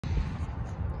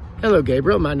Hello,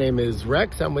 Gabriel. My name is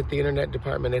Rex. I'm with the Internet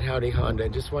Department at Howdy Honda.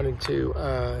 Just wanted to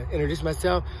introduce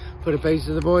myself, put a face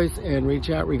to the voice, and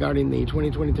reach out regarding the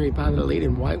 2023 Pilot Elite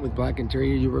in white with black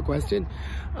interior you requested.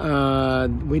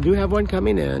 We do have one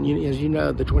coming in. As you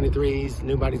know, the 23's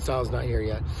new body style is not here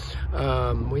yet.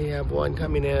 We have one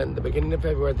coming in the beginning of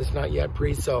February that's not yet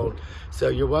pre-sold. So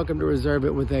you're welcome to reserve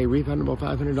it with a refundable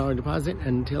 $500 deposit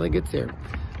until it gets here.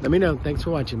 Let me know. Thanks for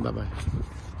watching. Bye-bye.